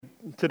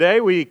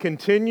Today we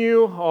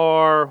continue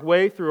our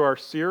way through our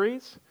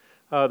series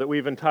that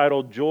we've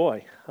entitled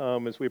Joy.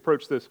 As we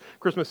approach this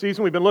Christmas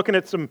season, we've been looking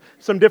at some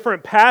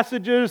different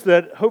passages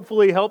that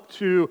hopefully help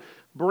to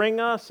bring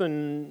us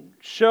and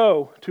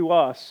show to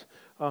us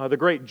the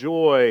great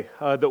joy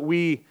that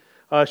we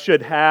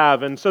should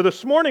have. And so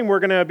this morning we're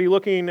going to be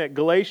looking at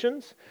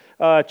Galatians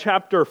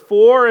chapter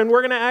 4, and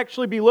we're going to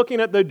actually be looking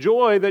at the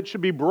joy that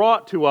should be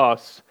brought to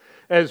us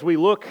as we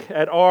look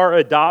at our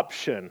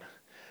adoption.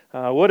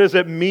 What does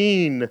it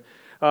mean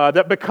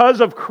that because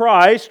of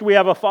Christ we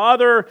have a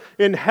Father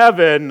in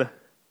heaven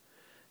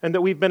and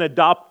that we've been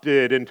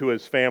adopted into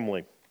His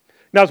family?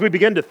 Now, as we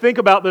begin to think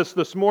about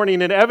this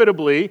morning,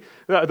 inevitably,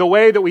 the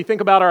way that we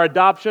think about our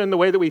adoption, the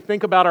way that we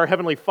think about our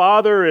Heavenly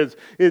Father is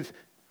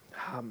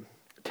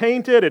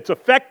tainted, it's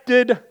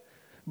affected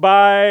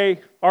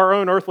by our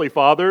own earthly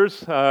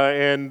fathers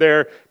and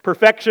their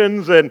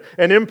perfections and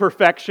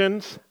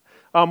imperfections.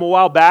 A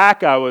while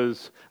back, I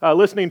was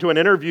listening to an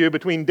interview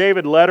between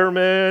David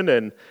Letterman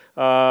and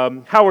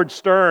Howard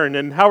Stern.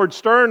 And Howard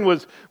Stern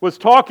was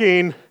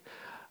talking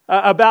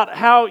about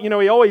how,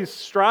 he always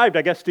strived,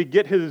 I guess, to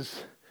get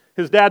his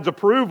dad's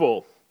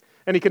approval.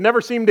 And he could never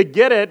seem to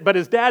get it, but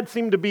his dad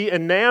seemed to be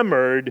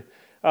enamored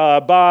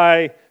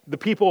by the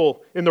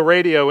people in the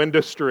radio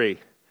industry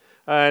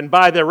and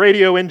by the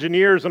radio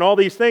engineers and all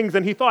these things.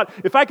 And he thought,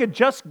 if I could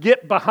just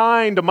get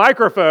behind a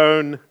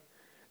microphone,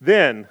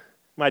 then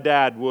my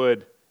dad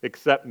would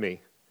accept me.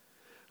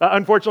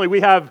 Unfortunately, we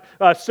have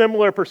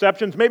similar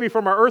perceptions, maybe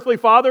from our earthly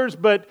fathers,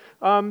 but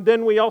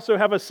then we also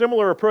have a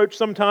similar approach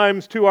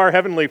sometimes to our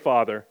Heavenly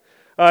Father,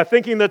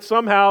 thinking that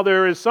somehow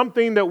there is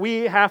something that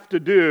we have to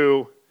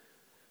do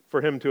for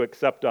Him to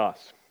accept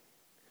us.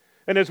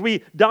 And as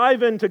we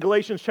dive into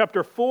Galatians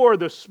chapter 4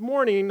 this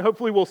morning,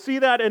 hopefully we'll see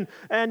that,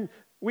 and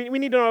we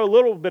need to know a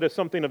little bit of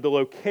something of the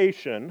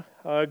location.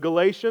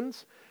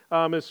 Galatians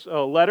is a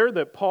letter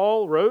that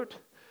Paul wrote.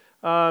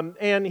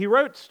 And he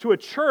wrote to a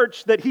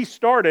church that he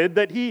started,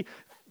 that he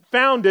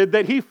founded,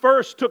 that he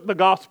first took the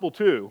gospel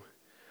to,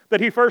 that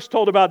he first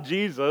told about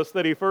Jesus,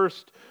 that he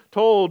first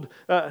told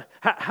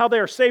how they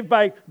are saved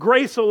by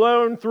grace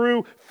alone,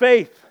 through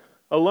faith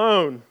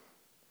alone.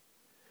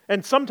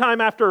 And sometime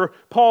after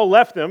Paul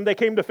left them, they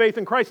came to faith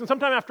in Christ. And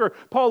sometime after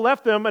Paul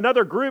left them,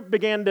 another group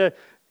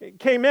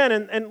came in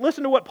and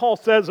listen to what Paul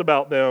says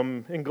about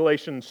them in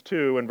Galatians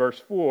 2 and verse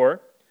 4.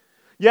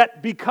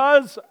 Yet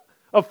because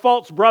of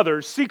false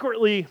brothers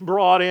secretly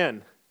brought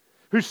in,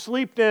 who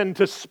sleeped in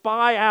to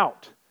spy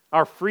out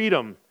our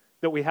freedom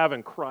that we have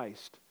in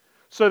Christ,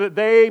 so that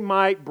they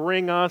might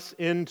bring us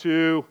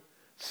into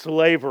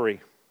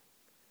slavery.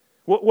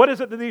 What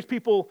is it that these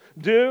people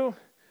do?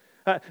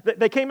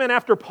 They came in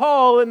after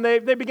Paul and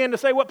they began to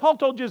say, what Paul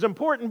told you is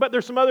important, but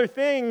there's some other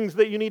things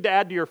that you need to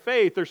add to your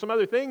faith. There's some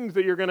other things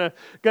that you're going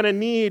to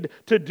need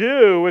to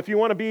do if you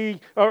want to be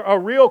a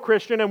real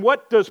Christian. And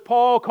what does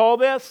Paul call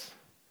this?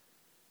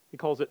 He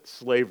calls it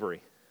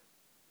slavery.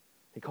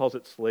 He calls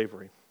it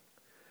slavery.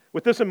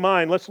 With this in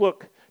mind, let's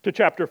look to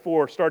chapter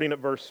 4, starting at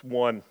verse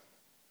 1.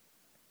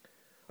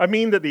 I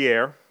mean that the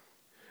heir,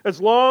 as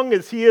long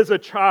as he is a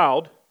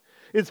child,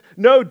 is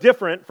no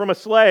different from a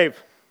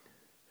slave,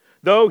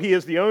 though he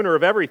is the owner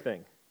of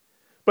everything.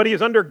 But he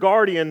is under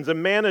guardians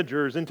and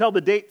managers until the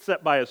date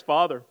set by his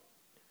father.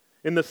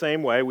 In the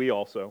same way, we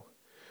also,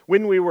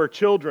 when we were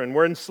children,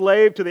 were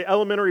enslaved to the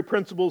elementary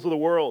principles of the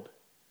world.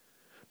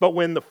 But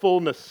when the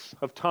fullness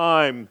of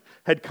time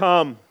had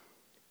come,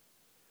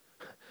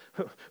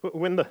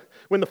 when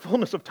the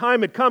fullness of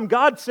time had come,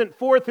 God sent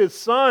forth His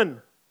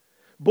Son,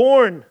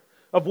 born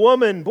of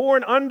woman,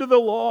 born under the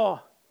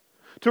law,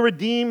 to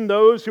redeem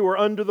those who are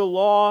under the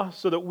law,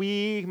 so that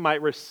we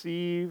might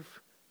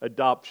receive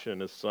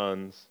adoption as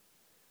sons.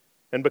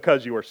 And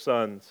because you are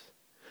sons,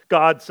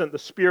 God sent the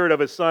Spirit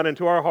of His Son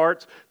into our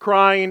hearts,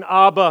 crying,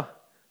 Abba,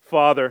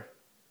 Father.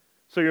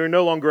 So you're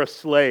no longer a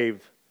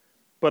slave,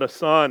 but a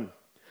son.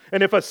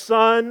 And if a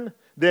son,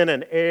 then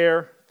an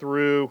heir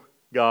through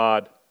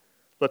God.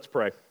 Let's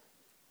pray.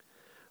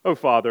 Oh,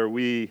 Father,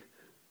 we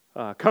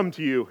come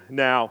to you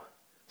now,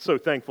 so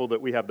thankful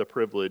that we have the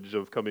privilege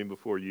of coming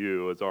before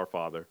you as our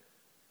Father.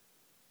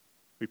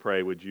 We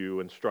pray, would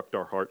you instruct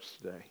our hearts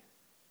today?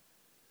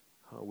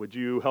 Would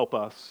you help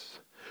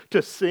us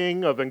to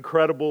sing of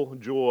incredible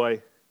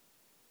joy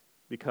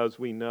because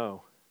we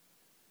know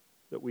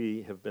that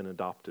we have been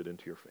adopted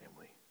into your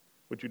family.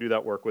 Would you do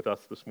that work with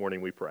us this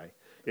morning, we pray.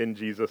 In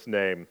Jesus'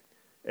 name,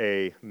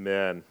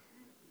 amen.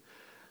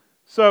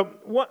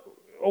 So,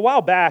 a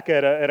while back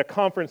at a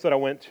conference that I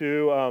went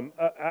to,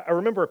 I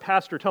remember a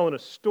pastor telling a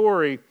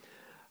story.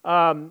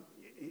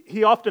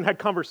 He often had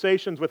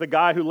conversations with a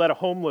guy who led a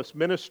homeless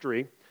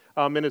ministry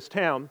in his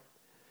town.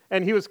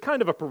 And he was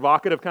kind of a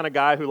provocative kind of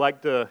guy who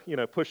liked to,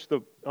 push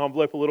the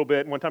envelope a little bit.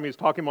 And one time he was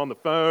talking on the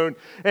phone,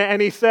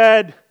 and he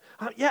said,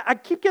 yeah, I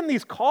keep getting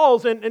these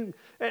calls and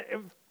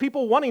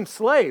people wanting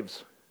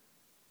slaves.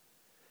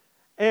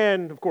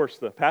 And, of course,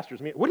 the pastor's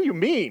mean, what do you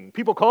mean?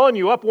 People calling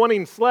you up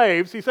wanting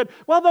slaves? He said,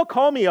 well, they'll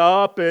call me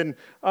up and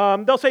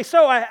they'll say,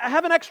 so I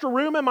have an extra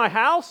room in my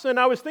house, and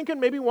I was thinking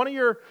maybe one of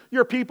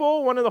your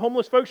people, one of the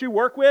homeless folks you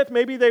work with,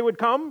 maybe they would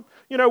come,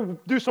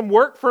 do some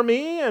work for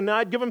me, and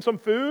I'd give them some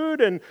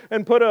food and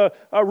put a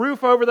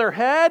roof over their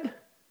head.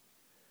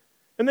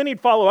 And then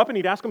he'd follow up and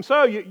he'd ask them,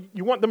 so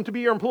you want them to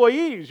be your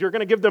employees? You're going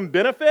to give them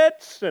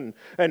benefits and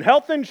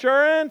health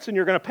insurance, and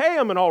you're going to pay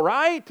them and all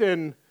right?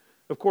 And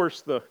of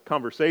course, the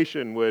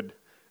conversation would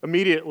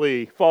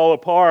immediately fall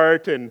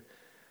apart. And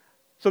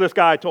so this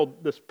guy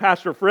told this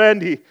pastor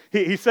friend,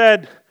 he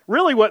said,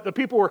 really what the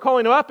people were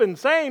calling him up and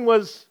saying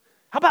was,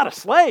 how about a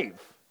slave?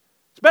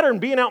 It's better than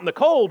being out in the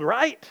cold,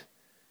 right?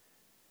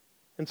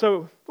 And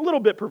so a little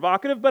bit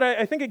provocative, but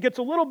I think it gets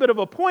a little bit of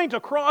a point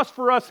across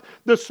for us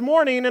this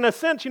morning. In a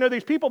sense,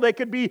 these people, they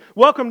could be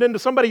welcomed into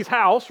somebody's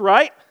house,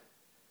 right?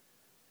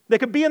 They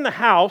could be in the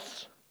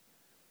house,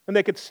 and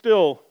they could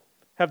still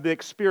have the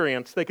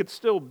experience. They could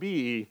still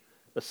be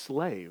a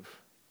slave.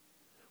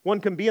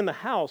 One can be in the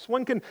house.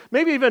 One can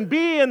maybe even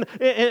be in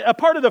a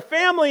part of the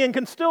family and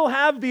can still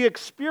have the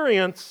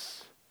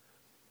experience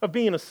of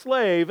being a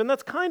slave. And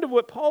that's kind of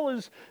what Paul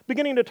is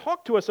beginning to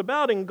talk to us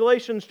about in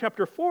Galatians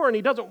chapter 4. And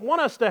he doesn't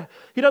want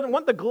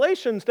the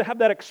Galatians to have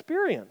that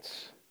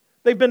experience.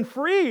 They've been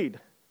freed.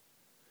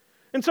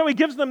 And so he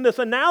gives them this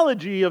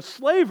analogy of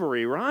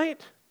slavery,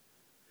 right?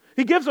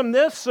 He gives them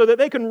this so that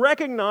they can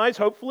recognize,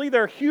 hopefully,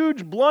 their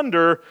huge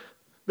blunder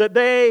that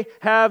they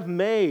have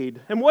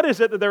made. And what is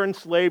it that they're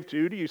enslaved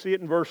to? Do you see it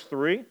in verse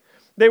 3?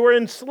 They were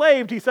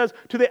enslaved, he says,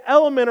 to the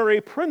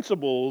elementary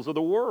principles of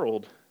the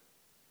world.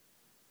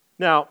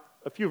 Now,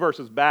 a few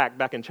verses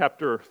back in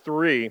chapter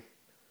 3,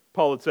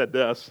 Paul had said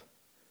this,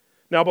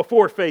 now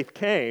before faith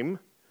came,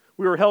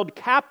 we were held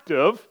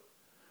captive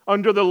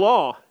under the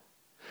law,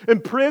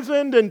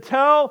 imprisoned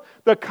until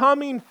the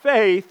coming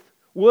faith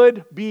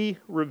would be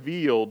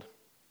revealed.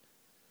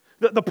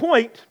 The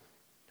point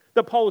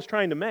that Paul is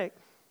trying to make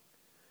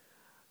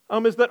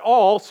is that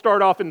all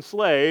start off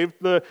enslaved.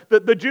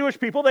 The Jewish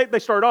people, they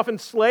start off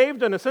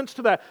enslaved in a sense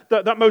to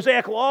that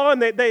Mosaic law, and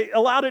they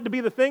allowed it to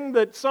be the thing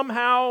that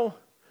somehow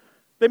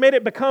they made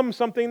it become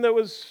something that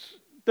was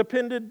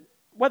depended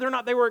whether or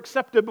not they were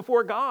accepted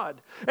before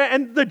God.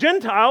 And the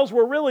Gentiles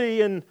were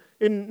really in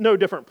no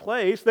different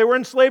place. They were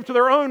enslaved to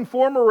their own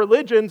former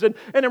religions, and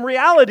in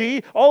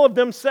reality, all of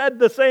them said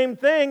the same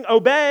thing: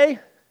 obey,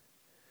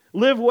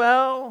 live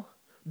well,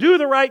 do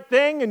the right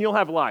thing, and you'll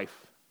have life.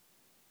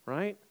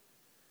 Right?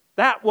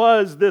 That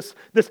was this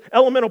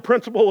elemental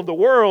principle of the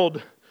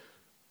world.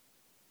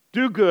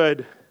 Do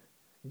good,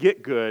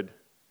 get good.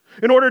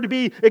 In order to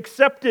be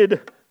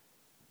accepted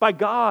by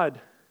God,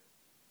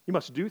 you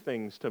must do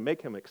things to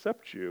make Him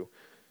accept you.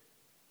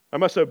 I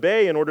must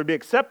obey in order to be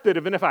accepted.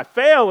 Even if I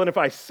fail and if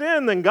I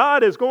sin, then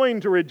God is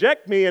going to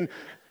reject me. And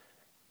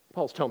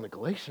Paul's telling the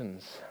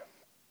Galatians,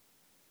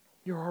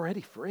 you're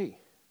already free.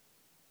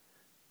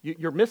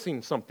 You're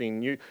missing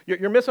something.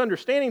 You're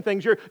misunderstanding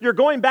things. You're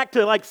going back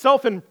to like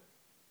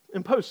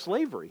self-imposed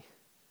slavery.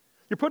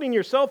 You're putting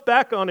yourself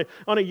back on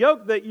a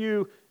yoke that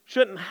you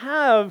shouldn't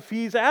have.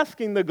 He's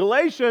asking the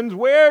Galatians,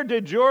 where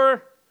did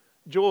your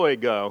joy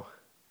go?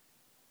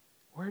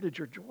 Where did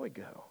your joy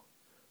go?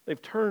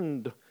 They've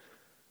turned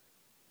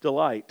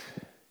delight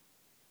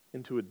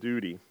into a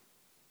duty.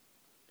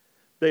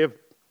 They have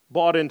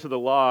bought into the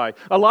lie.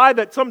 A lie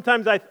that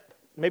sometimes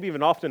maybe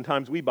even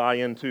oftentimes we buy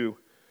into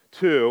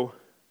too.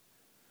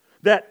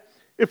 That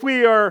if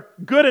we are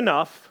good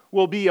enough,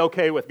 we'll be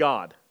okay with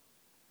God.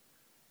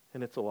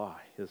 And it's a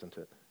lie, isn't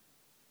it?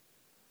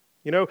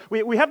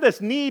 We have this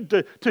need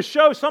to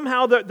show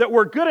somehow that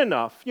we're good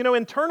enough.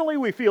 Internally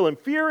we feel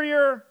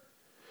inferior.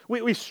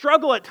 We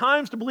struggle at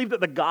times to believe that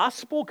the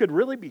gospel could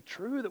really be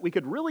true, that we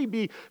could really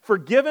be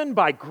forgiven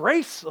by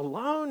grace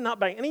alone, not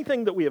by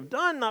anything that we have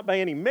done, not by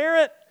any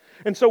merit.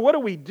 And so what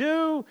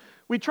do?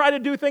 We try to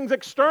do things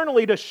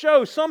externally to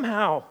show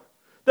somehow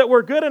that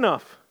we're good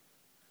enough.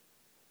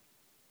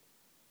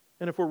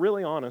 And if we're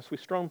really honest, we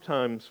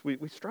sometimes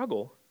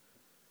struggle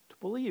to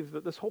believe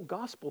that this whole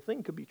gospel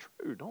thing could be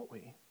true, don't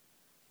we?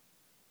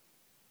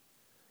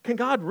 Can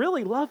God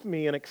really love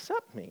me and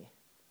accept me?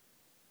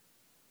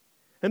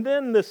 And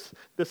then this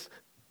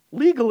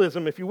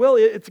legalism, if you will,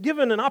 it's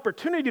given an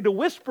opportunity to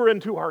whisper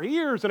into our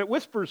ears, and it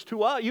whispers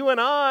to you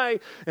and I,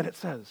 and it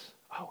says,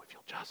 oh, if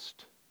you'll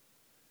just,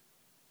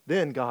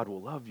 then God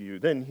will love you,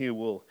 then He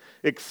will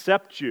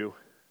accept you.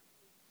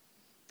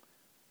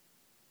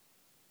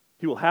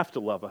 He will have to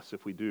love us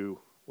if we do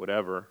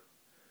whatever.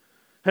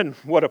 And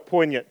what a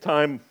poignant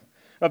time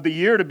of the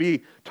year to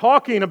be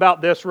talking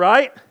about this,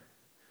 right?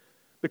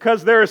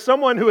 Because there is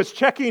someone who is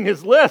checking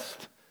his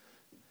list,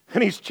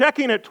 and he's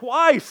checking it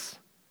twice.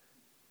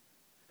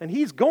 And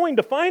he's going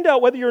to find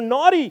out whether you're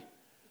naughty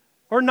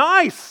or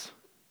nice.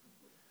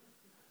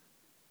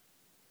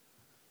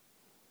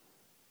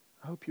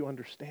 I hope you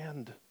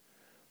understand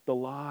the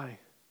lie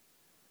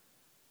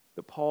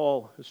that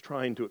Paul is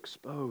trying to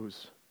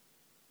expose,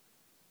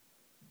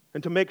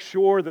 and to make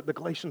sure that the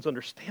Galatians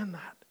understand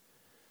that.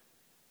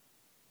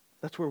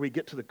 that's where we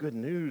get to the good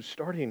news.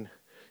 Starting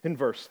in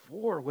verse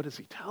 4, what does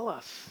he tell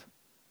us?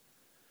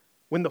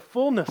 When the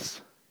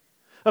fullness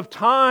of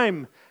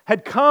time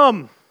had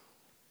come,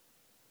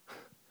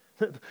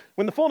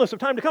 when the fullness of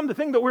time to come, the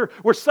thing that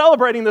we're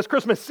celebrating this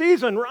Christmas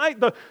season, right?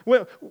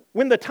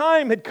 When the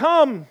time had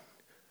come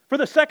for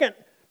the second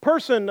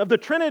person of the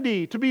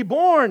Trinity to be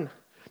born,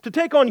 to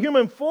take on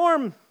human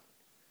form,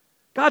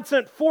 God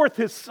sent forth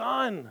His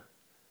Son,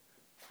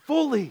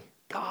 fully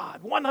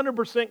God,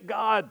 100%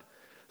 God,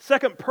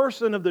 second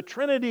person of the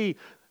Trinity,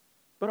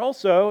 but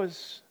also,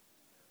 as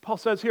Paul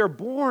says here,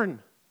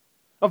 born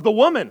of the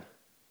woman,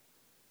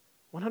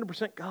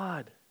 100%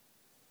 God,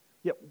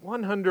 yet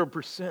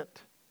 100%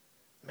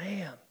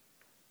 man.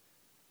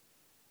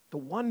 The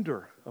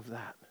wonder of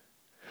that.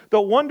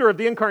 The wonder of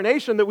the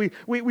incarnation that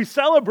we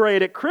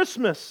celebrate at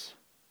Christmas.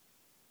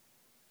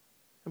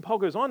 And Paul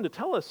goes on to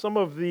tell us some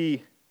of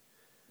the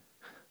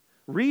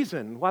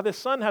reason why this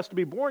son has to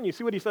be born. You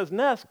see what he says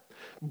next?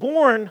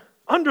 Born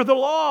under the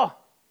law.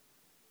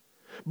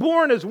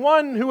 Born as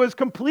one who is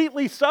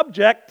completely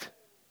subject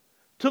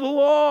to the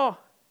law.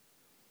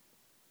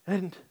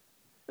 And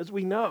as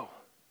we know,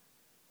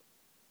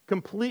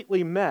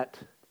 completely met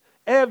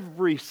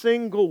every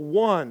single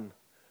one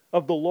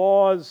of the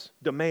law's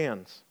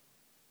demands.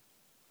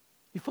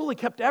 He fully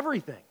kept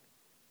everything.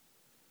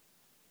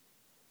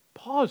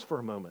 Pause for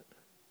a moment.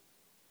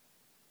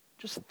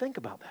 Just think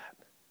about that.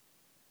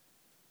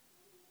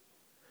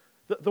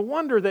 The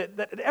wonder that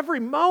at every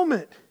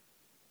moment,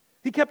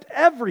 He kept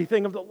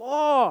everything of the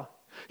law.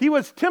 He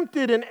was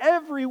tempted in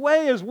every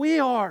way as we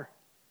are,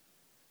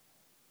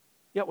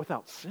 yet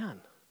without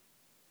sin.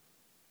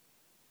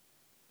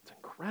 It's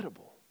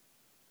incredible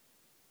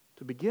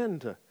to begin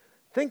to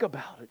think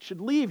about. It should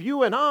leave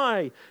you and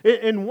I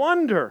in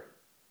wonder.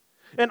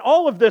 And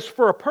all of this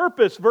for a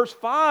purpose, verse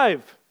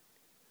 5.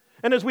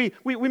 And as we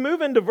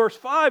move into verse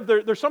 5,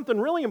 there's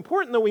something really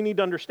important that we need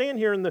to understand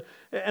here,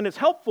 and it's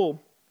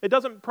helpful. It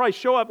doesn't probably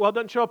show up, well, it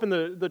doesn't show up in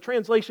the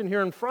translation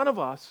here in front of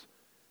us.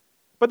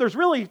 But there's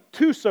really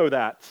two so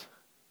that's.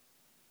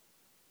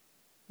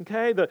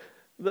 Okay?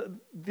 The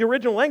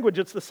original language,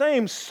 it's the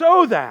same,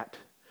 so that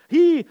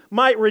He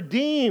might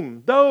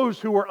redeem those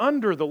who were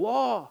under the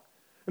law.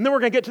 And then we're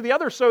going to get to the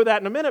other so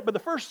that in a minute, but the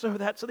first so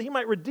that He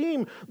might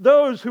redeem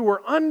those who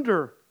were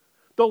under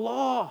the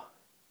law.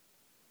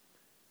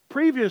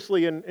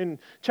 Previously in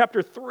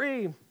chapter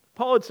 3,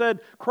 Paul had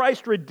said,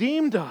 Christ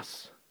redeemed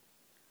us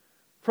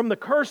from the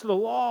curse of the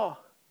law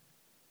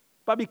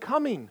by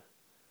becoming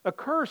a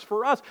curse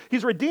for us.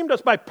 He's redeemed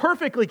us by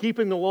perfectly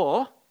keeping the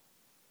law.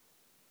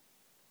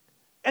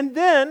 And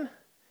then,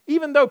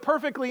 even though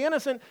perfectly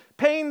innocent,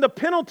 paying the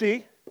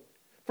penalty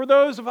for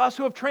those of us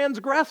who have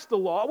transgressed the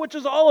law, which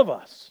is all of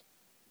us.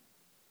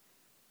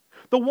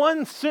 The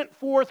one sent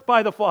forth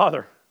by the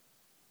Father,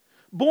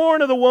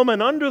 born of the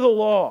woman under the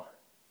law,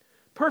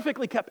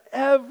 perfectly kept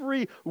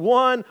every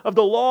one of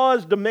the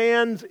law's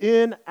demands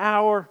in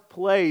our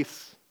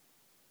place,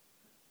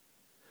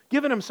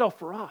 given Himself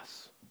for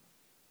us,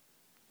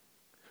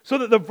 so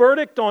that the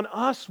verdict on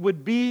us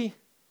would be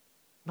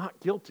not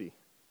guilty,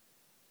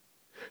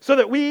 so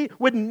that we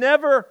would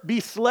never be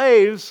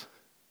slaves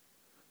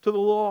to the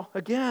law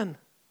again,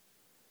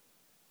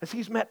 as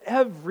He's met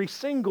every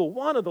single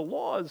one of the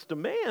law's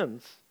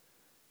demands.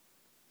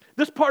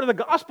 This part of the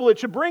gospel, it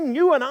should bring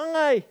you and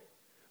I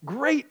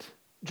great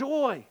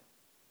joy.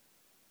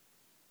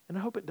 And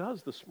I hope it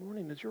does this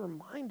morning as you're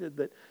reminded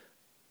that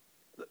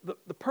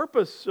the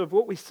purpose of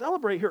what we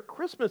celebrate here at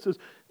Christmas is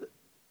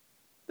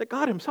that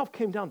God Himself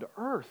came down to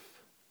earth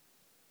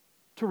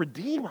to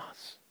redeem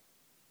us.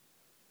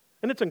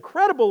 And it's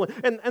incredible,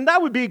 and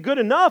that would be good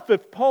enough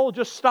if Paul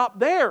just stopped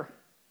there.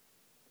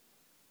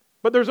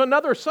 But there's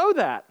another so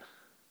that.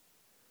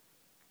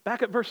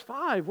 Back at verse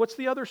 5, what's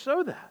the other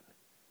so that?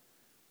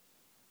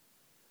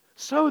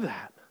 So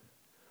that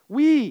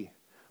we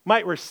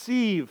might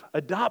receive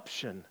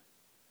adoption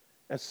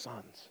as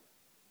sons.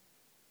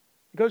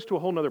 It goes to a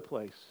whole other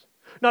place.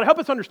 Now, to help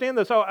us understand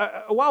this,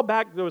 a while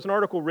back there was an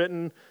article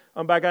written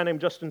by a guy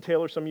named Justin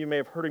Taylor. Some of you may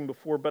have heard him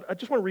before, but I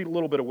just want to read a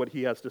little bit of what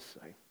he has to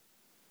say.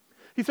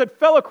 He said,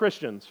 fellow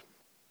Christians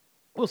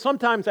will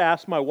sometimes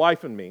ask my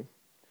wife and me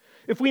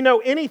if we know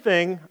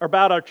anything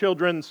about our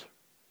children's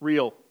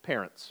real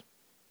parents.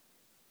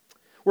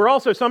 We're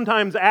also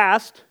sometimes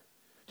asked,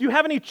 do you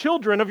have any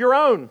children of your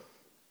own?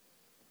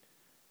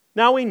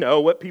 Now we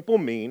know what people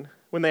mean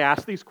when they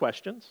ask these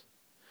questions.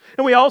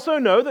 And we also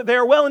know that they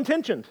are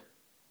well-intentioned,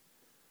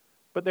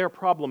 but they're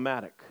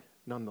problematic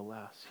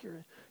nonetheless.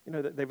 Here,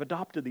 they've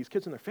adopted these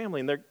kids in their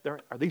family, and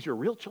are these your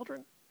real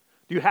children?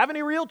 Do you have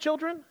any real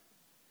children?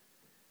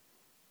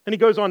 And he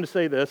goes on to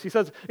say this. He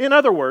says, in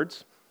other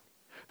words,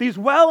 these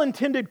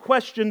well-intended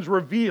questions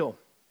reveal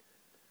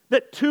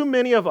that too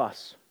many of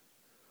us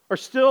are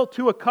still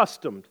too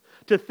accustomed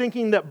to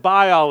thinking that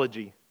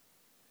biology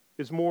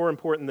is more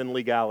important than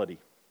legality.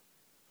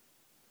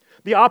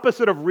 The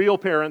opposite of real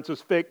parents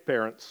is fake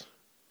parents.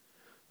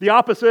 The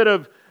opposite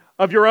of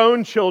your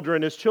own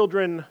children is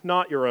children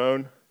not your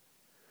own.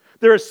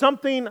 There is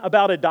something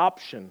about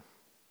adoption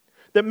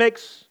that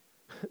makes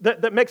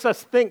that makes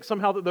us think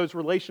somehow that those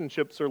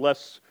relationships are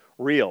less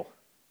real.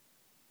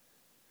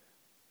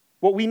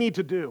 What we need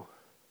to do,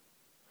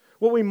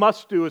 what we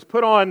must do is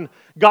put on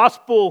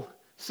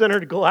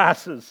gospel-centered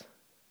glasses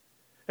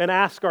and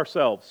ask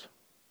ourselves,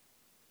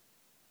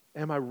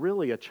 am I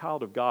really a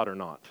child of God or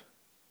not?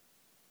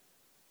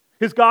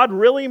 Is God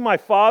really my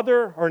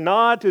Father or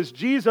not? Is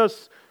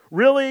Jesus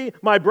really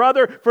my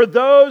brother? For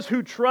those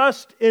who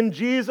trust in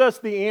Jesus,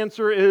 the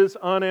answer is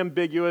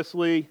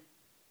unambiguously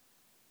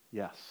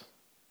yes.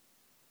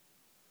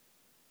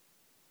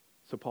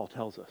 So Paul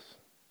tells us,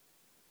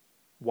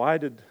 why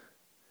did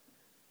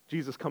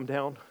Jesus come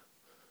down?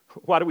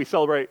 Why do we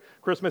celebrate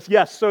Christmas?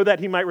 Yes, so that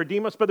he might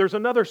redeem us, but there's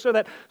another so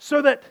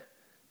that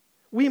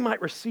we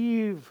might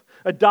receive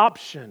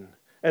adoption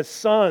as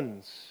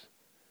sons.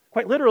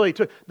 Quite literally,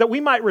 that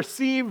we might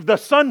receive the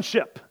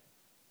sonship.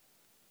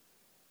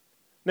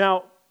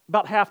 Now,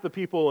 about half the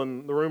people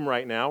in the room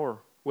right now are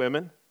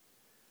women.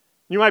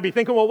 You might be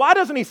thinking, well, why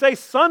doesn't he say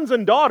sons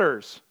and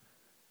daughters?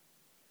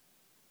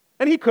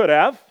 And he could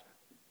have.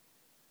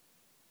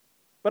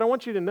 But I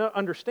want you to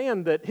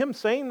understand that him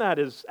saying that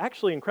is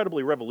actually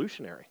incredibly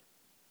revolutionary.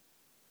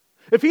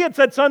 If he had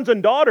said sons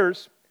and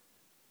daughters,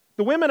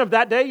 the women of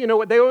that day, you know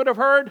what they would have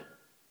heard?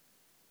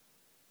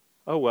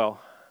 Oh, well,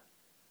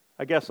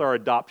 I guess our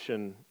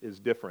adoption is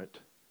different,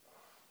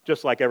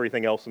 just like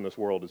everything else in this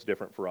world is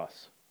different for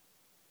us.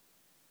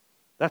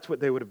 That's what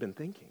they would have been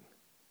thinking.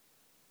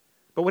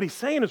 But what he's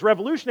saying is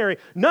revolutionary.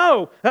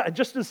 No,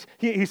 just as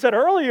he said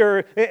earlier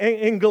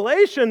in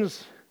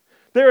Galatians,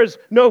 there is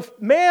no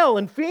male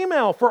and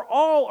female, for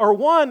all are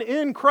one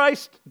in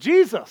Christ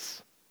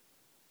Jesus.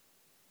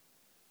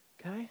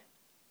 Okay?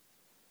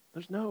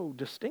 There's no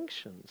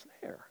distinctions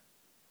there.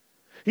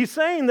 He's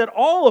saying that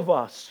all of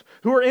us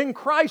who are in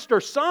Christ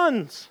are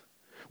sons.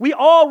 We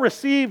all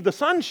receive the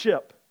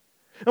sonship.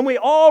 And we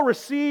all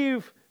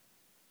receive,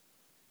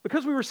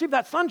 because we receive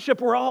that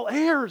sonship, we're all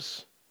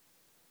heirs.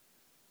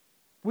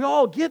 We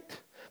all get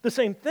the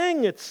same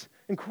thing. It's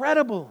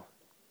incredible.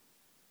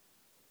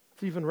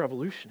 It's even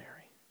revolutionary.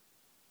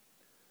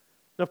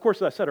 Now, of course,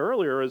 as I said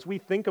earlier, as we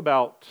think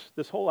about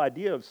this whole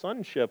idea of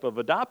sonship, of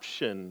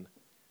adoption,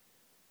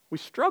 we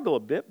struggle a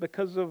bit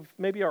because of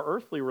maybe our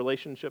earthly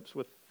relationships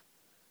with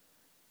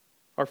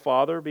our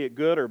Father, be it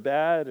good or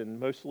bad, and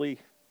mostly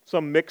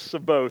some mix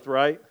of both,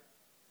 right?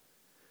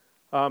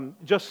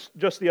 Just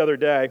the other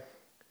day,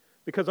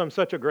 because I'm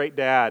such a great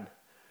dad.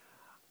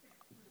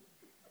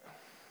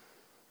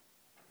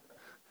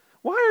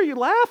 Why are you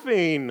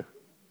laughing?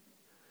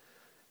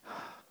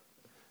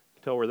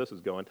 Tell where this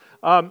is going.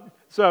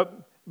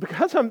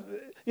 Because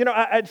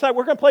I decided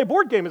we're going to play a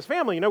board game as a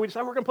family. We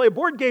decided we're going to play a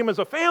board game as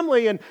a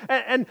family,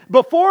 and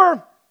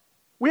before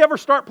we ever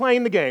start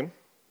playing the game,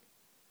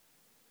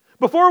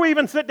 before we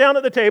even sit down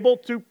at the table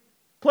to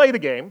play the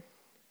game,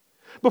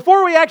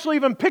 before we actually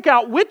even pick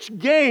out which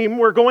game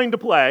we're going to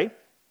play,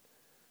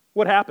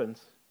 what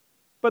happens?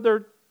 But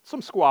there's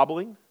some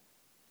squabbling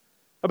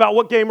about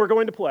what game we're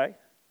going to play.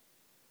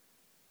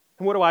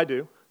 And what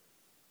do?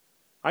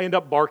 I end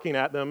up barking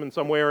at them in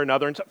some way or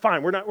another and say,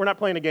 fine, we're not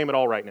playing a game at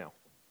all right now.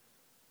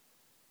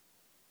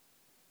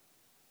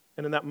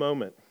 And in that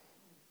moment,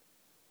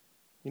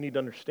 you need to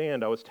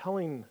understand, I was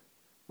telling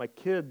my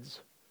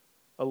kids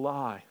a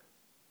lie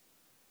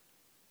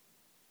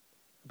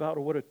about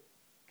what a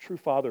true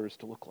father is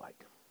to look like.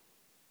 I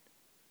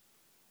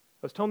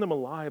was telling them a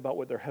lie about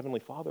what their heavenly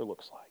Father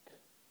looks like.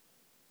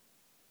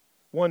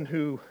 One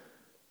who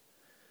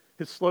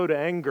is slow to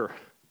anger,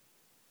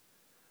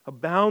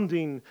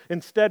 abounding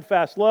in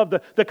steadfast love,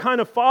 the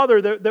kind of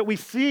father that we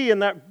see in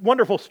that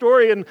wonderful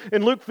story in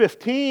Luke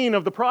 15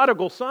 of the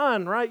prodigal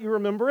son, right? You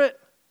remember it?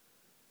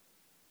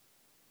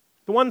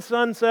 The one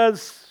son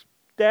says,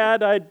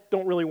 Dad, I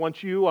don't really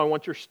want you. I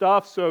want your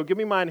stuff, so give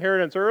me my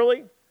inheritance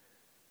early.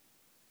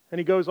 And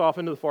he goes off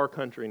into the far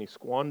country and he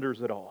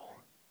squanders it all,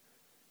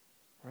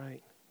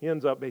 right? He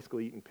ends up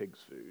basically eating pig's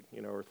food,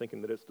 or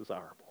thinking that it's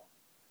desirable.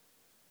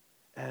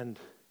 And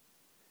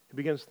he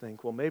begins to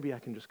think, well, maybe I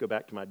can just go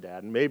back to my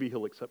dad and maybe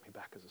he'll accept me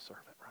back as a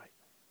servant, right?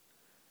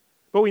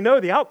 But we know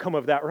the outcome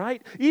of that,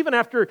 right? Even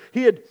after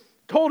he had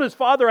told his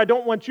father, I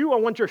don't want you, I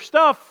want your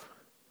stuff,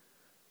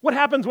 what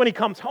happens when he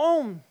comes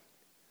home?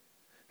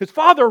 His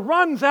father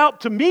runs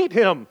out to meet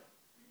him.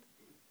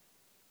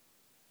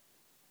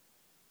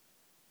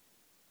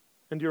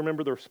 And do you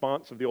remember the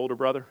response of the older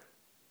brother?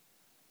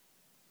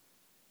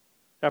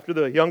 After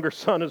the younger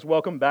son is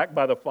welcomed back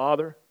by the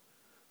father,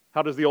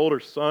 how does the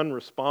older son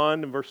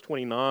respond in verse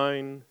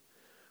 29?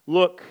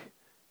 Look,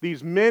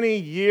 these many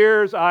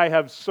years I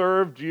have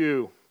served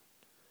you.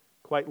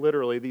 Quite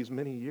literally, these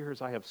many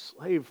years I have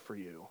slaved for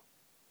you.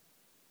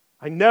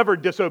 I never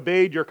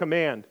disobeyed your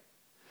command.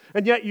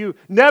 And yet you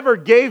never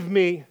gave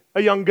me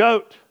a young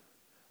goat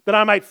that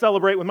I might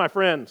celebrate with my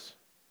friends.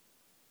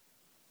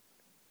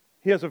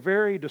 He has a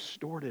very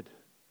distorted,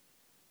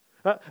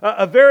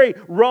 a very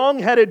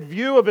wrong-headed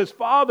view of his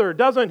father,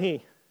 doesn't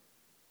he?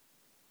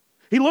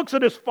 He looks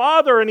at his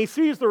father and he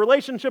sees the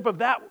relationship of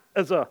that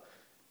as a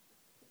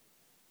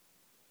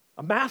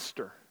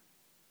master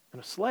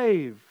and a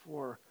slave,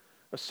 or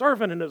a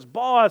servant and his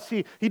boss.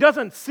 He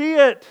doesn't see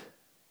it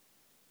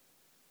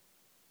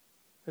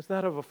as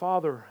that of a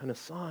father and a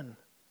son.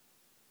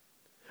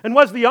 And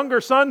was the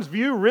younger son's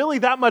view really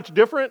that much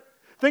different?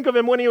 Think of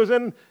him when he was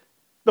in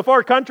the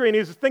far country and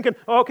he's thinking,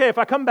 okay, if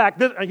I come back,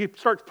 and he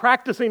starts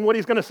practicing what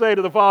he's going to say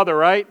to the father,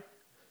 right?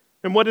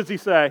 And what does he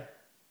say?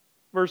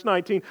 Verse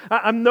 19,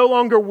 I'm no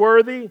longer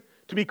worthy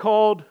to be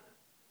called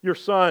your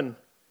son.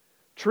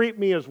 Treat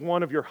me as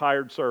one of your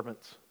hired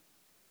servants.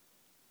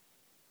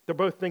 They're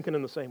both thinking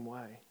in the same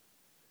way.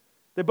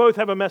 They both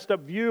have a messed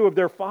up view of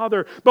their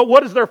father. But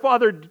what does their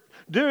father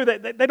do?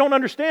 They don't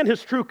understand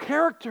his true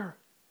character.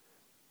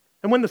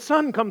 And when the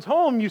son comes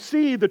home, you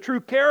see the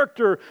true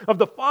character of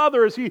the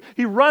father as he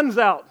runs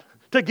out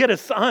to get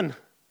his son.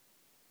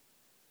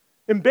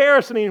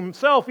 Embarrassing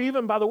himself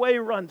even by the way he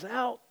runs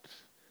out.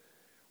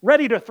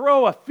 Ready to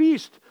throw a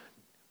feast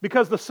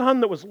because the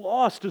son that was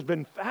lost has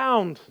been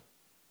found.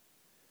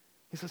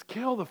 He says,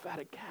 kill the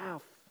fatted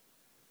calf.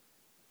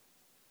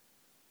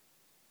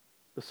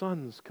 The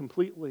sons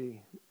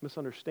completely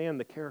misunderstand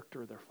the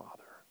character of their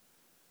father.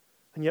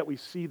 And yet we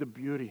see the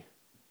beauty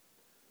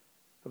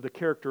of the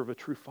character of a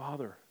true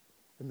father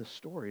in this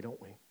story,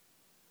 don't we?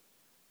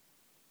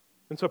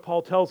 And so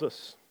Paul tells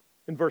us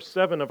in verse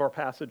 7 of our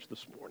passage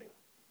this morning.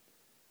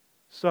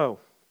 So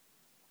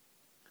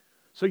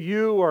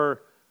you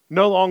are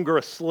no longer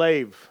a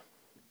slave,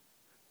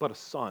 but a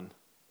son.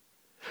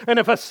 And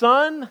if a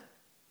son,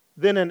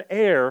 then an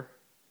heir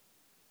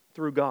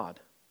through God.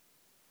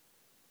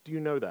 Do you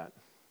know that?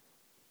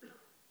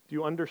 Do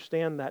you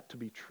understand that to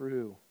be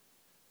true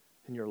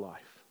in your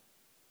life?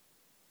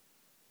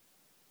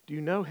 Do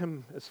you know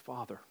him as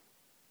Father?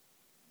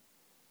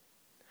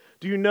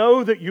 Do you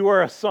know that you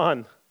are a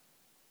son?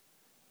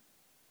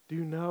 Do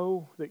you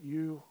know that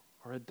you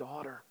are a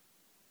daughter?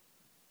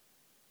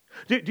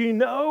 Do you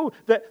know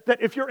that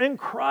if you're in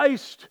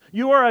Christ,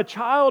 you are a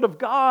child of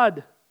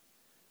God?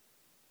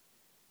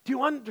 Do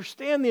you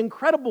understand the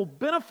incredible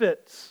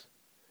benefits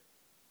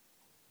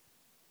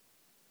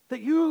that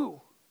if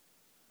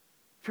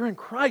you're in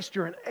Christ,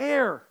 you're an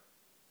heir,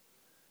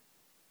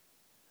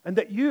 and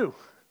that you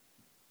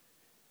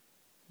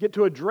get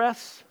to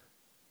address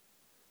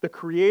the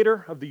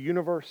creator of the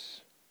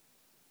universe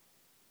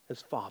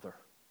as Father?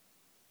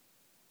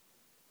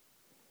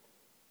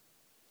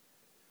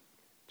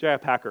 J.I.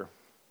 Packer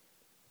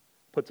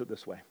puts it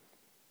this way. And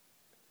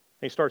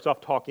he starts off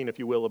talking, if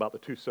you will, about the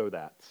two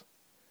so-that's.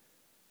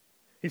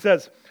 He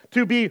says,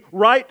 to be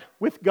right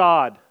with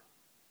God,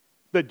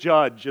 the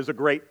judge, is a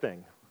great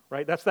thing,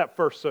 right? That's that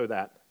first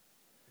so-that.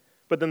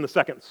 But then the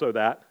second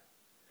so-that.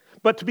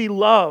 But to be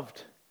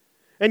loved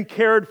and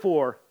cared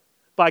for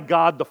by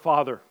God the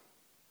Father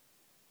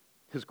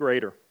is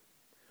greater.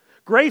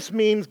 Grace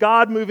means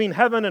God moving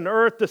heaven and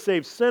earth to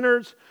save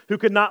sinners who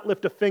could not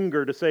lift a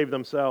finger to save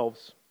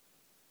themselves.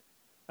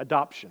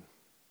 Adoption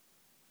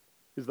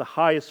is the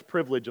highest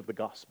privilege of the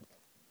gospel.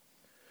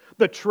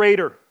 The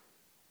traitor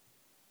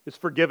is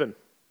forgiven,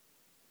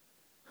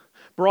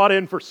 brought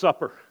in for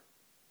supper,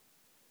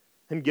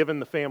 and given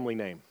the family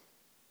name.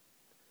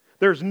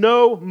 There's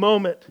no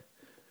moment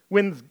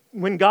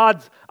when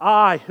God's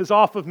eye is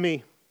off of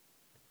me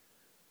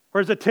or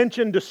his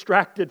attention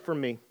distracted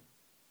from me.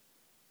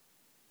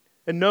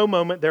 And no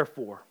moment,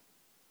 therefore,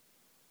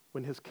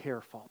 when his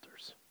care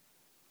falters.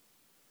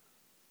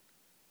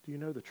 Do you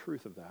know the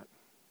truth of that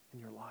in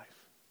your life?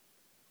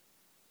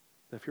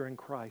 That if you're in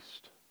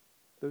Christ,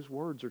 those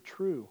words are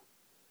true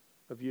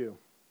of you.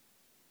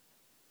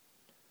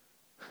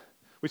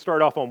 We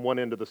start off on one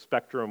end of the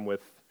spectrum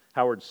with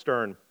Howard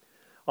Stern.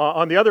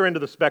 On the other end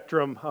of the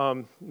spectrum,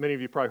 many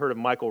of you probably heard of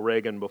Michael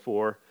Reagan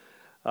before,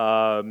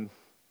 son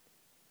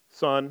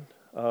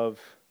of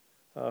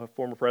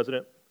former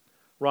President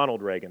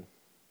Ronald Reagan.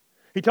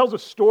 He tells a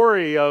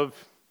story of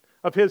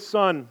his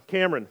son,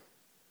 Cameron.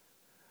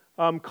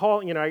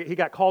 He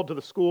got called to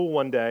the school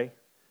one day,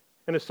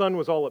 and his son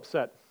was all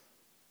upset.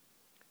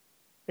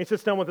 He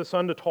sits down with his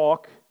son to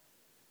talk,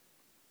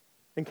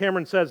 and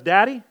Cameron says,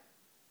 "Daddy,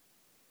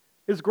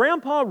 is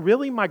Grandpa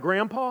really my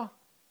grandpa?"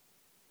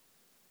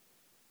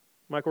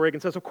 Michael Reagan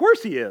says, "Of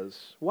course he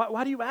is.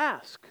 Why do you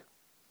ask?"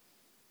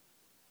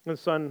 And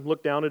the son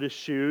looked down at his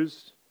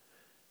shoes,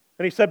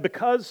 and he said,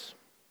 "Because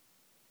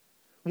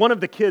one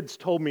of the kids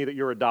told me that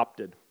you're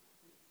adopted.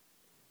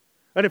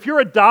 And if you're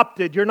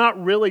adopted, you're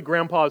not really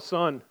Grandpa's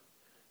son.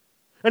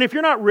 And if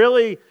you're not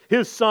really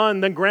his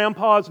son, then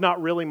Grandpa's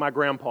not really my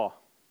grandpa."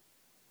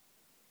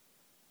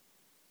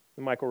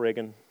 And Michael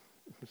Reagan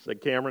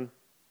said, "Cameron,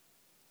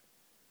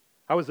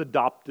 I was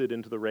adopted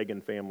into the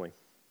Reagan family.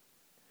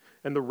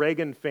 And the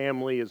Reagan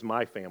family is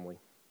my family.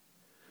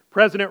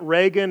 President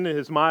Reagan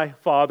is my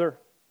father,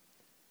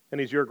 and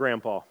he's your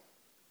grandpa.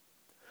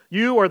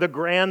 You are the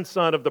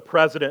grandson of the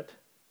president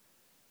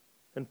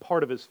and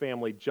part of his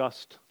family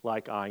just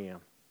like I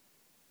am."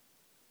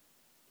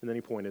 And then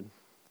he pointed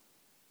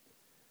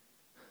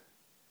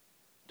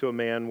to a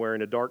man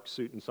wearing a dark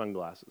suit and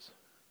sunglasses.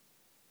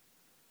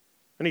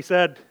 And he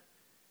said,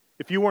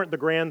 "If you weren't the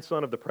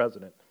grandson of the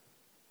president,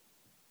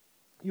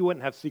 you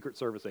wouldn't have Secret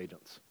Service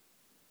agents.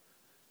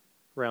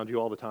 around you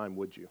all the time,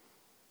 would you?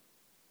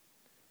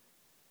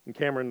 And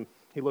Cameron,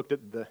 he looked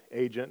at the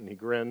agent and he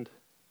grinned.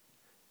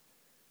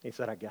 He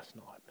said, I guess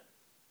not.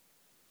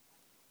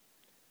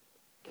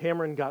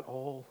 Cameron got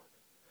all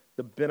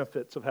the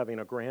benefits of having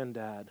a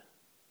granddad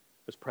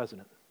as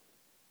president.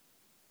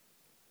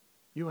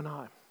 You and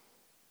I.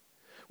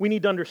 We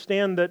need to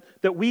understand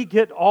that we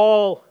get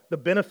all the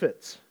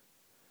benefits.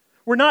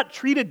 We're not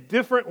treated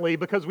differently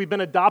because we've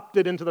been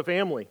adopted into the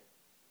family.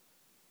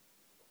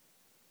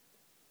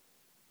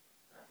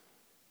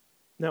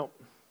 Now,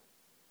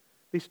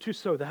 these two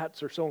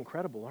so-that's are so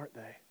incredible, aren't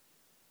they?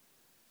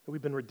 That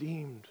we've been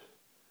redeemed,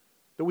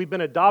 that we've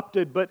been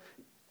adopted, but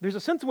there's a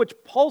sense in which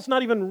Paul's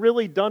not even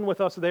really done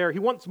with us there. He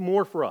wants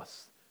more for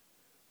us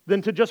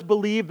than to just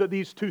believe that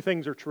these two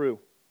things are true,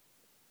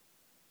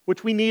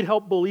 which we need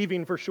help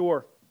believing for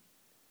sure.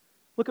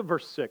 Look at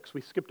verse 6.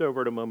 We skipped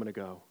over it a moment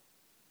ago.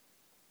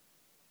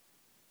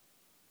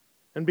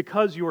 And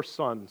because you are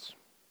sons,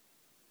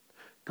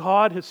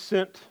 God has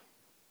sent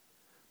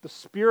the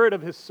Spirit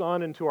of His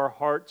Son into our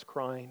hearts,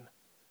 crying,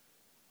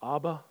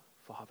 Abba,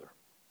 Father.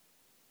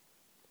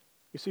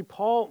 You see,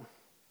 Paul,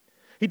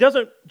 he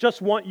doesn't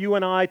just want you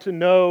and I to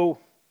know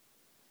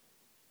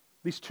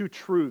these two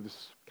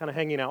truths kind of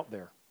hanging out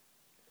there.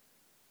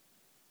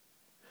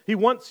 He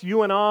wants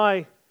you and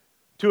I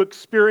to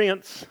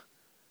experience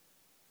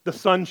the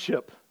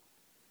sonship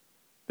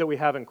that we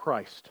have in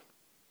Christ.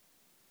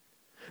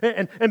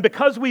 And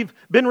because we've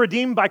been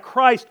redeemed by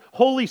Christ,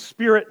 Holy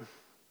Spirit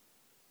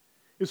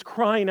is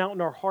crying out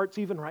in our hearts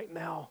even right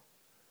now,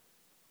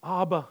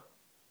 Abba,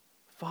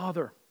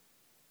 Father.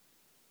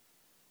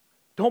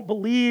 Don't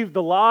believe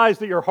the lies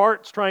that your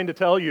heart's trying to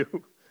tell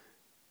you,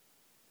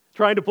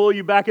 trying to pull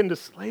you back into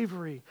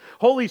slavery.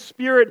 Holy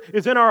Spirit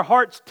is in our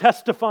hearts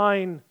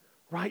testifying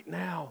right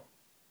now,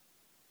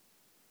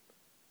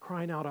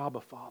 crying out,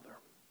 Abba, Father.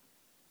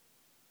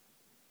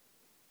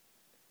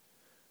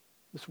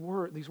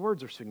 These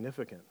words are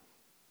significant.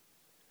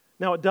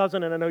 Now it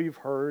doesn't, and I know you've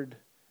heard,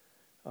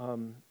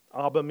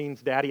 Abba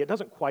means daddy. It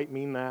doesn't quite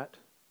mean that.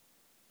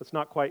 It's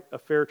not quite a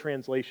fair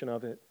translation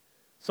of it.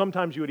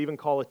 Sometimes you would even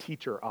call a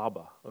teacher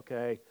Abba,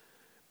 okay?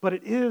 But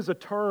it is a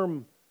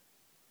term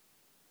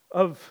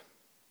of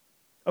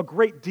a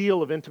great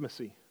deal of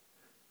intimacy.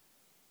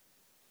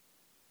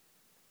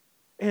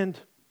 And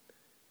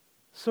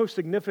so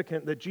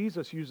significant that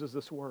Jesus uses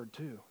this word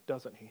too,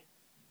 doesn't He?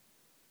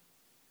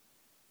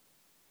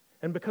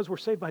 And because we're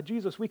saved by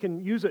Jesus, we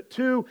can use it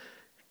too.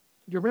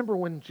 You remember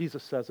when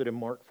Jesus says it in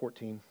Mark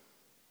 14?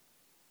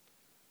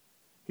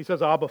 He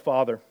says, Abba,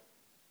 Father,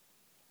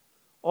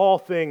 all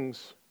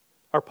things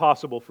are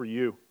possible for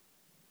you.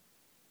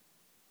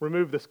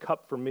 Remove this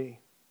cup from me.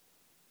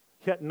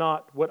 Yet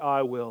not what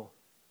I will,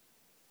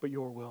 but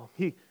your will.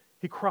 He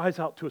cries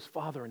out to His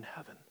Father in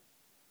heaven.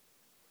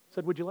 He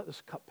said, would you let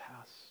this cup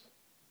pass?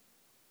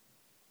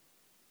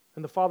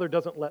 And the Father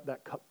doesn't let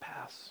that cup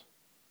pass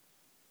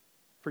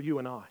for you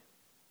and I,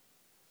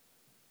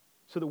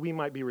 so that we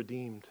might be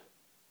redeemed,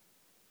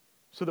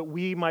 so that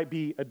we might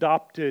be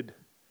adopted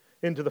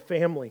into the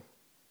family.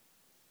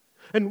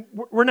 And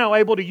we're now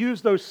able to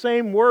use those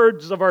same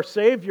words of our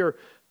Savior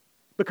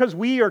because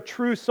we are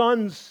true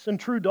sons and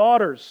true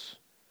daughters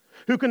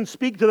who can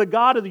speak to the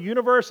God of the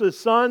universe as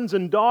sons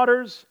and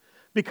daughters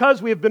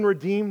because we have been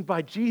redeemed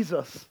by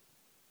Jesus,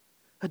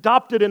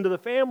 adopted into the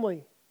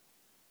family,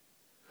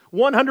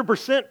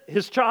 100%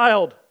 His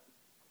child.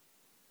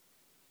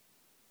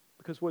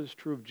 Because what is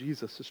true of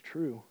Jesus is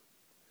true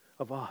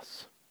of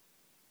us.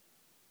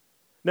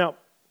 Now,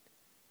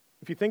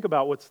 if you think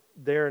about what's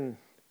there in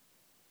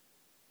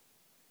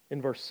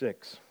verse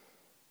 6,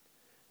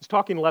 it's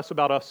talking less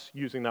about us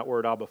using that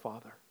word Abba,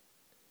 Father.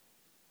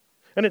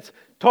 And it's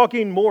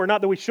talking more,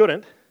 not that we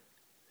shouldn't,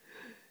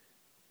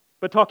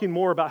 but talking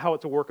more about how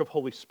it's a work of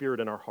Holy Spirit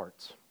in our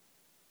hearts.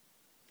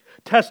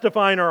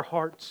 Testifying our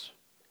hearts,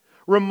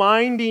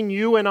 reminding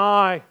you and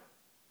I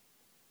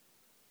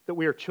that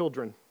we are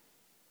children.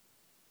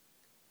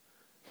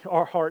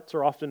 Our hearts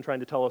are often trying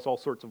to tell us all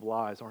sorts of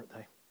lies, aren't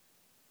they?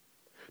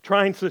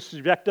 Trying to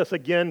subject us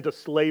again to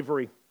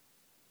slavery.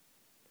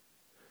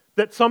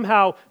 That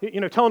somehow,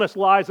 telling us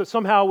lies that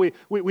somehow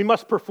we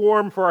must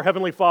perform for our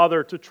Heavenly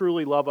Father to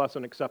truly love us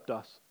and accept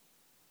us.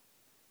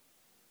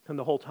 And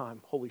the whole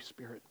time, Holy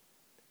Spirit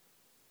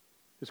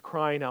is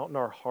crying out in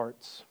our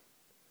hearts,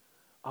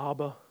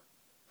 Abba,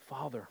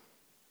 Father.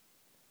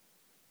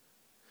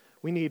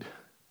 We need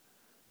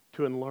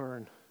to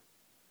unlearn.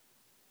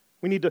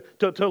 We need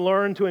to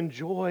learn to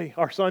enjoy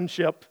our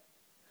sonship,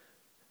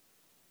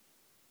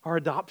 our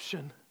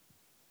adoption,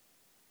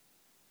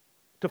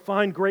 to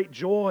find great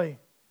joy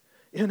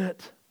in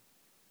it.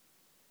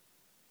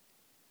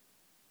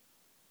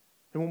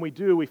 And when we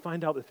do, we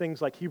find out that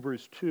things like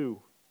Hebrews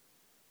 2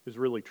 is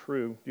really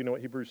true. Do you know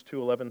what Hebrews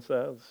 2:11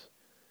 says?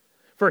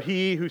 For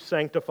He who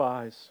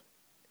sanctifies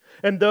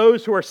and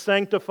those who are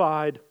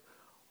sanctified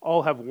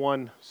all have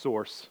one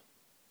source.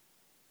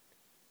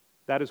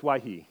 That is why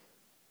He,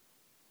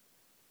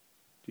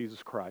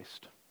 Jesus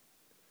Christ.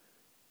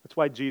 That's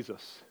why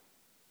Jesus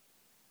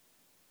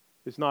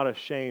is not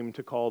ashamed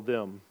to call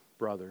them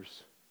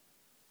brothers.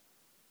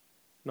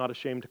 Not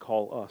ashamed to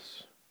call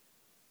us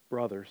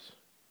brothers.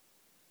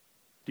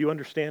 Do you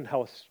understand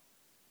how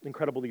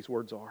incredible these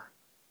words are?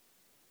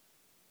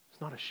 He's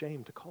not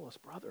ashamed to call us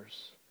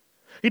brothers.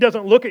 He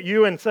doesn't look at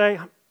you and say,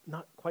 I'm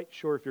not quite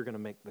sure if you're going to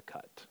make the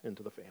cut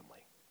into the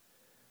family.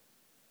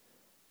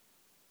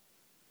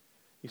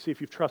 You see, if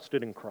you've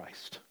trusted in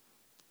Christ,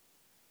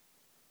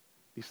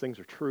 these things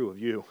are true of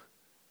you.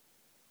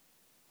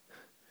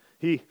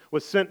 He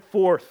was sent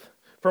forth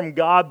from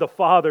God the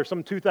Father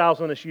some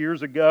 2,000-ish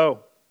years ago,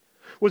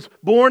 was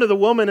born of the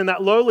woman in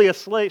that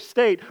lowliest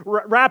state,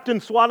 wrapped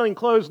in swaddling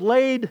clothes,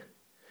 laid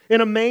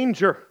in a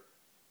manger,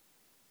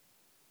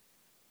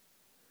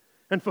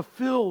 and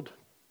fulfilled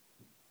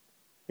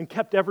and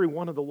kept every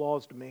one of the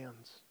law's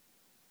demands.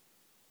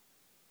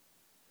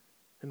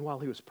 And while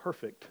he was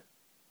perfect,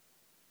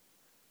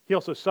 he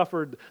also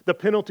suffered the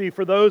penalty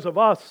for those of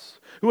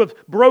us who have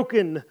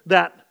broken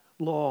that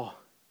law,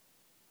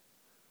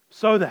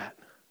 so that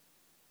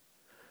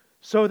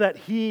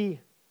he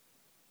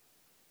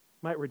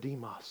might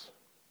redeem us.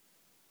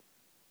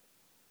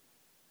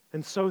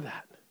 And so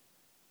that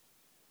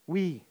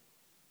we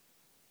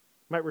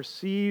might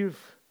receive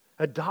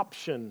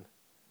adoption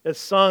as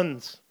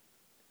sons.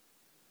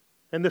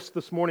 And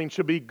this morning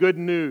should be good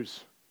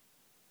news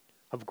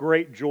of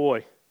great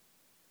joy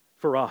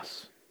for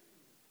us.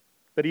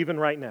 That even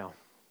right now,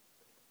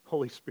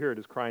 Holy Spirit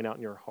is crying out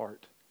in your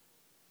heart,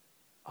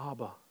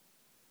 Abba,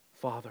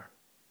 Father.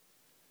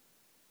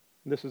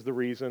 And this is the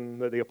reason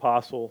that the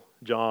Apostle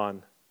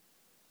John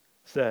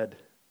said,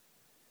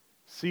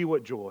 see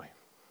what joy,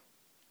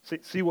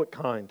 see what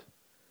kind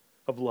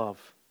of love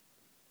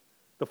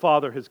the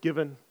Father has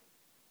given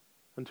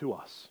unto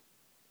us,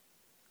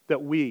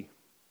 that we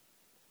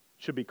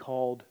should be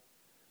called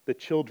the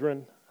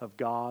children of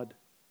God,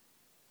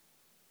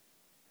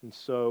 and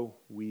so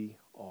we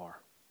are.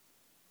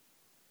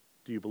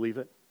 Do you believe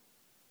it?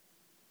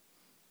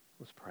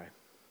 Let's pray.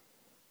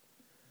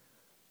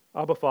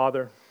 Abba,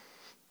 Father,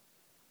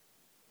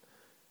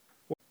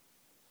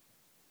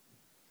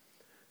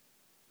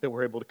 that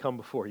we're able to come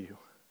before you,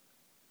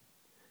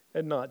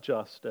 and not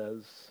just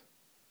as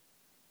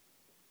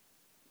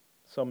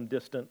some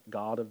distant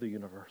God of the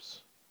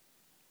universe,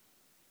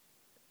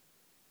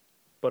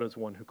 but as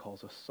one who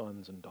calls us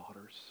sons and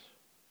daughters.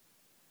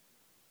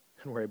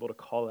 And we're able to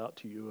call out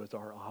to you as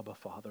our Abba,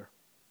 Father.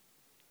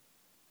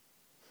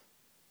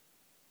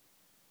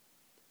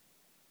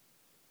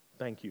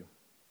 Thank you.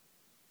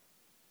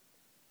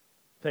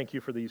 Thank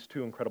you for these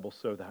two incredible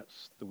so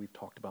that's that we've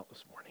talked about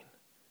this morning.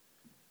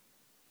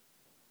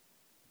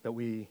 That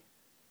we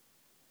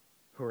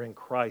who are in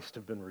Christ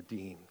have been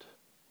redeemed.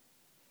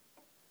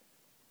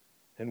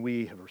 And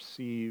we have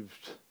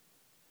received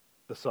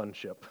the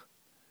sonship.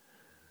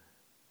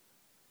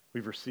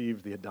 We've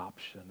received the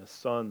adoption as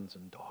sons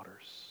and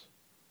daughters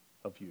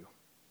of you.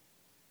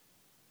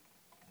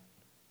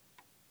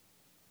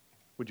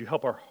 Would you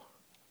help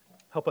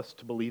us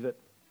to believe it?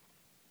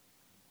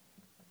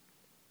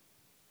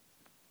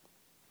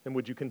 And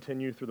would you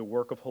continue through the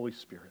work of Holy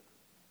Spirit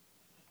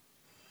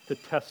to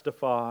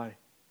testify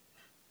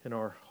in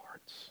our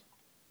hearts,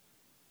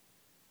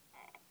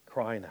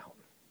 crying out,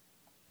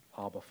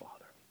 Abba,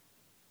 Father.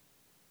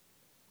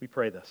 We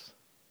pray this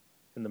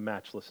in the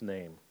matchless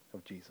name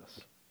of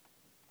Jesus.